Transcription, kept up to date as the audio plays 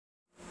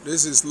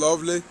This is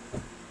lovely.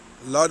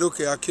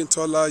 Ladoke,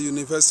 Akintola,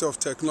 University of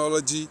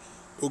Technology,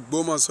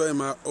 Ogbomoso in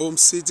my home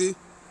city.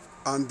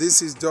 And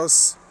this is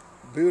just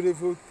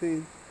beautiful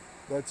thing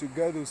that you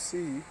get to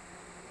see.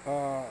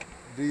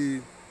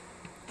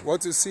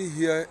 What you see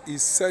here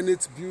is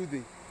Senate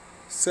building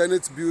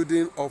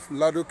of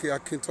Ladoke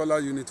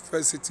Akintola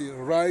University,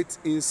 right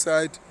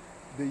inside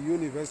the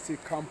university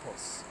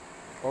campus.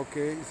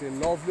 Okay, it's a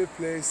lovely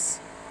place,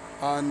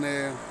 and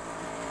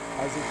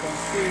as you can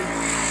see,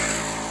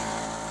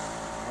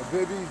 our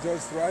baby is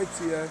just right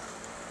here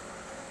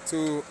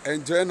to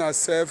enjoy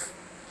herself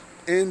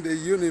in the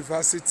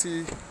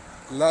university,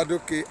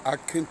 Ladoke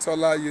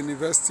Akintola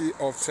University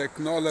of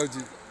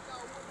Technology.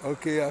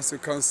 Okay, as you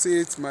can see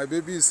it, my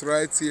baby is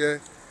right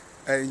here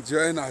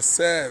enjoying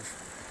herself.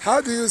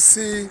 How do you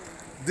see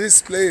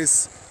this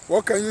place?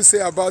 What can you say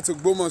about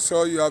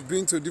Ogbomoso? You have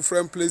been to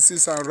different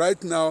places, and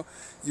right now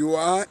you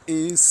are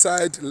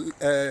inside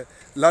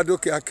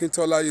Ladoke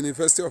Akintola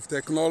University of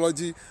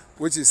Technology,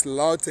 which is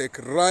LAUTECH,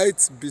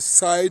 right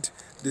beside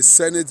the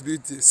Senate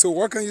building. So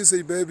what can you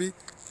say, baby?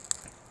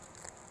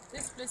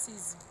 This place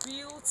is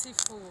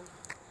beautiful.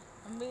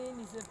 I mean,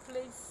 it's a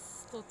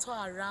place to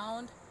tour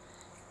around.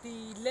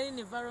 The learning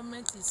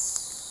environment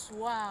is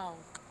wow.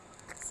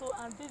 So,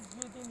 and this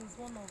building is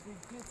one of the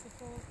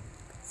beautiful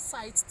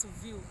sites to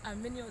view,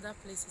 and many other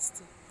places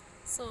too.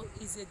 So,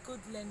 it's a good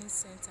learning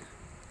center.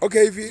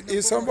 Okay,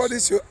 if somebody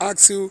should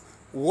ask you,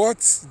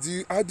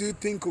 how do you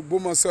think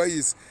Ogbomoso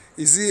is?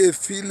 Is it a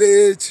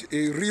village,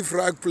 a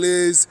riff-raff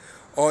place,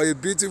 or a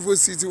beautiful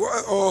city?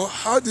 Or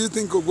how do you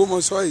think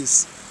Ogbomoso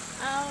is?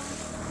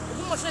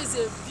 Ogbomoso is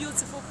a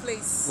beautiful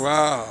place.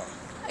 Wow.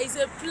 It's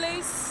a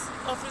place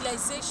of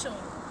relaxation.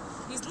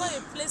 It's not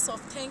a place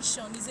of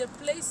tension. It's a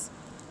place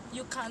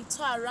you can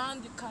tour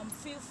around, you can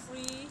feel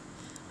free,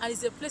 and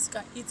it's a place you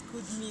can eat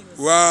good meals.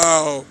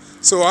 Wow.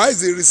 So how is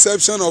the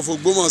reception of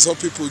Ogbomoso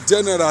people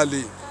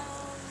generally?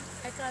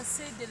 I can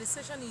say the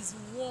reception is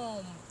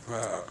warm.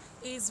 Wow.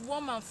 It's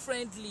warm and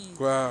friendly.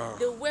 Wow.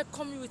 They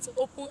welcome you with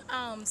open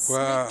arms.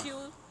 Wow.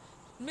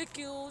 Make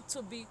you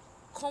to be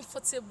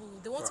comfortable.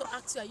 They want to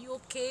ask you, are you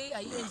okay?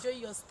 Are you enjoying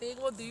your stay?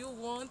 What do you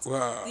want?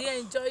 Wow. Do you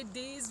enjoy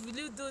this? Will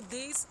you do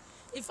this?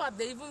 In fact,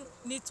 they even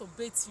need to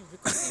bathe you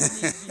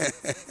because you need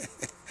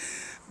you.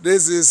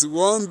 This is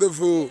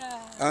wonderful, yeah.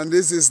 And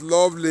this is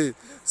lovely.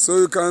 So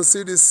you can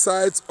see the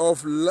site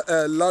of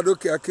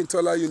Ladoke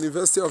Akintola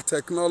University of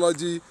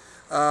Technology.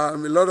 A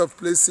lot of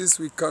places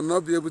we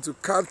cannot be able to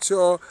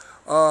capture.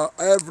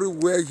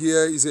 Everywhere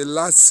here is a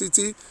large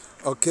city.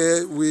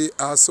 Okay, we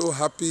are so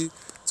happy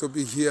to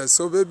be here.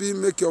 So baby,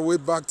 make your way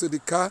back to the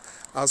car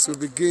as we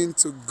begin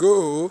to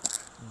go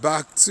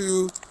back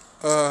to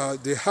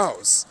the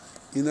house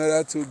in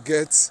order to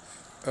get,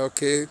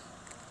 okay,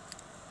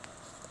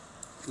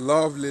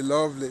 lovely,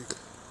 lovely,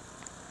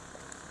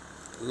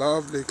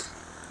 lovely,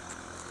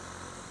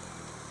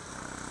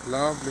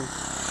 lovely,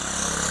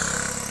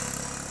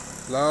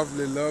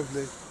 lovely,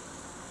 lovely,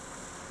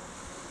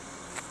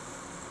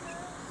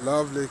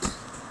 lovely,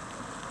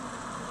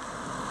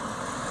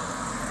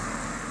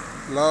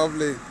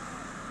 lovely.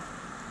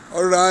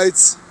 All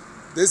right,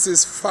 this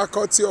is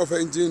Faculty of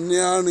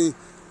Engineering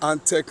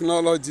and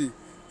Technology.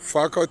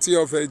 Faculty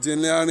of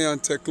Engineering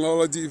and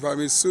Technology. If I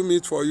may zoom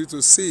it for you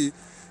to see,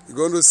 you're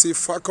going to see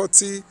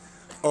Faculty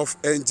of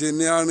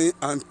Engineering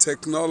and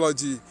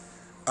Technology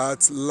at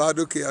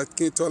Ladoke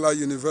Akintola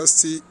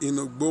University in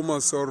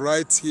Ogbomoso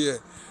right here.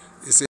 It's a